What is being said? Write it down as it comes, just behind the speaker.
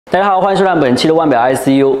大家好，欢迎收看本期的腕表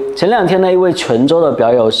ICU。前两天呢，一位泉州的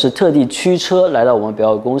表友是特地驱车来到我们表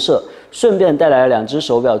友公社，顺便带来了2只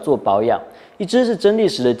手表做保养，一只是真力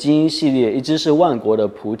时的精英系列，一只是万国的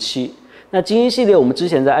葡七。那精英系列我们之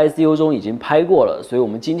前在 ICU 中已经拍过了，所以我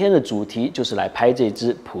们今天的主题就是来拍这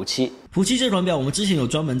只葡七。葡七这款表我们之前有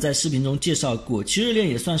专门在视频中介绍过，其日链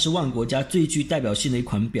也算是万国家最具代表性的一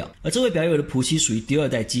款表，而这位表友的葡七属于第2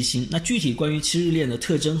代机芯。那具体关于七日链的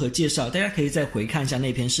特征和介绍，大家可以再回看一下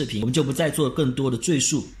那篇视频，我们就不再做更多的赘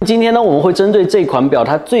述。今天呢，我们会针对这款表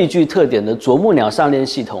它最具特点的啄木鸟上链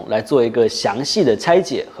系统来做一个详细的拆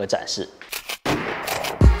解和展示。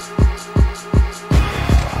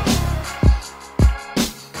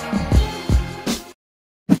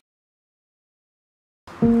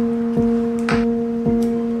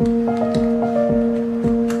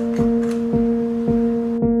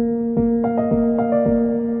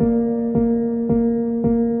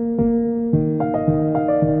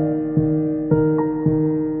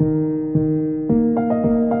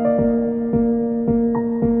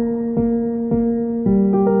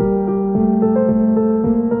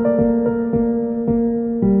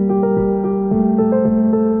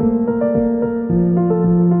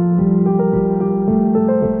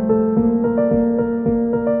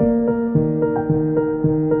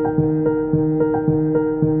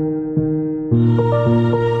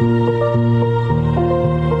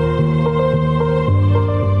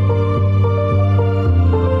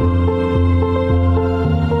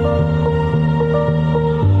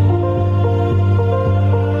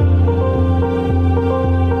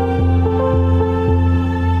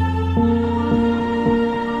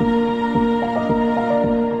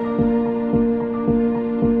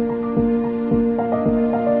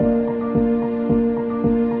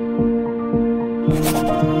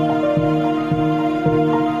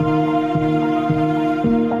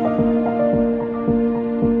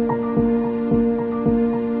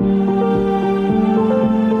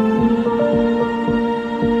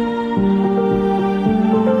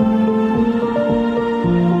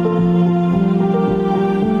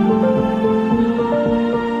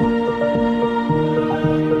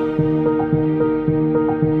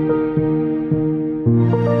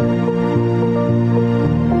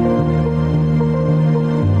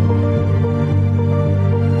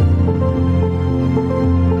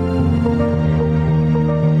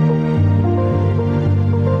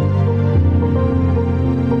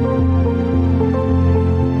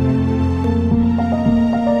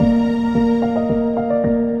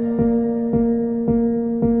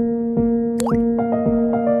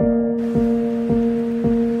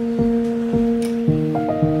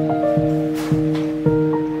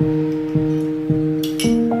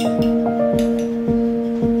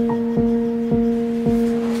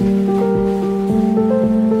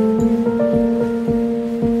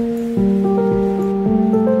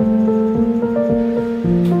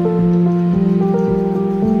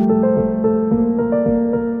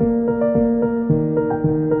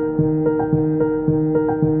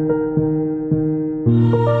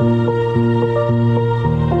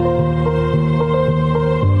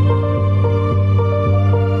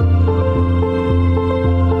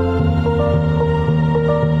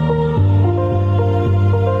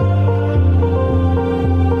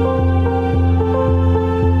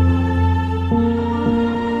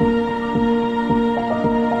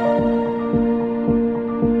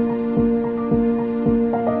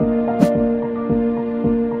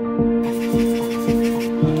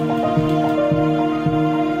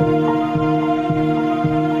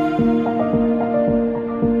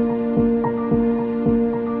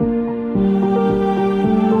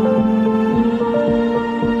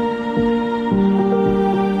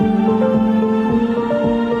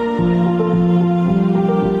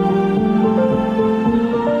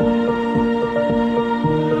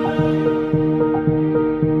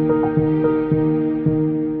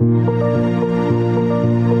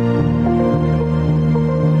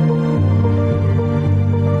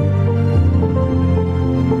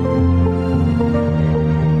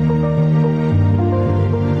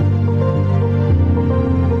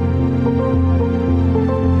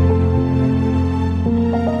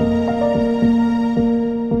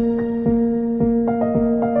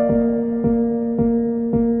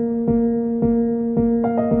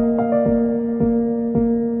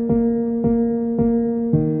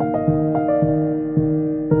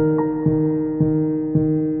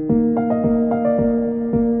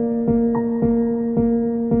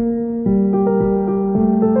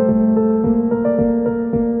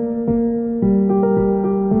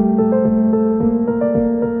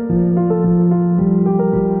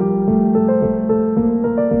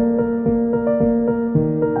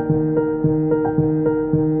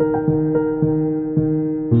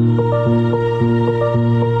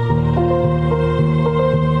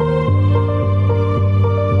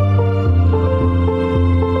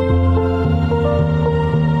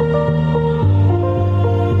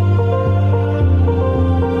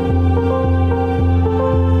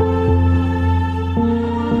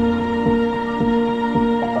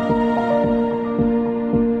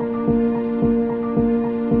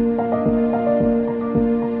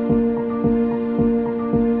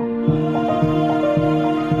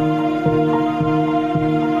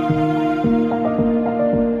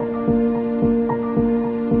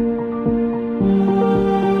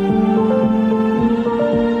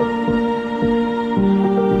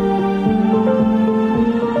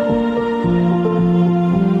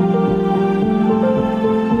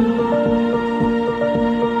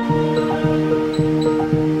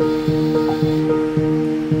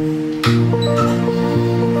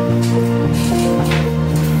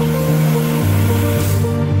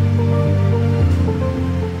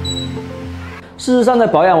事实上，在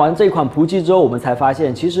保养完这款葡七之后，我们才发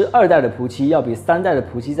现，其实2代的葡七要比3代的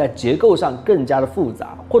葡七在结构上更加的复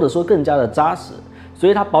杂，或者说更加的扎实，所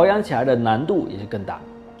以它保养起来的难度也是更大。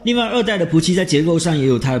另外，2代的葡七在结构上也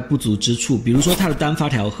有它的不足之处，比如说它的单发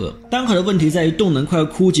条盒，单盒的问题在于动能快要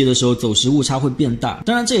枯竭的时候，走时误差会变大。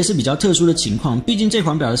当然，这也是比较特殊的情况，毕竟这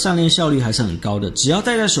款表的上链效率还是很高的，只要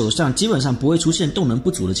戴在手上，基本上不会出现动能不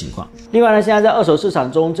足的情况。另外呢，现在在二手市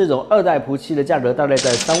场中，这种2代葡七的价格大概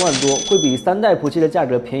在3万多，会比3代葡七的价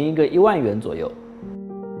格便宜个1万元左右。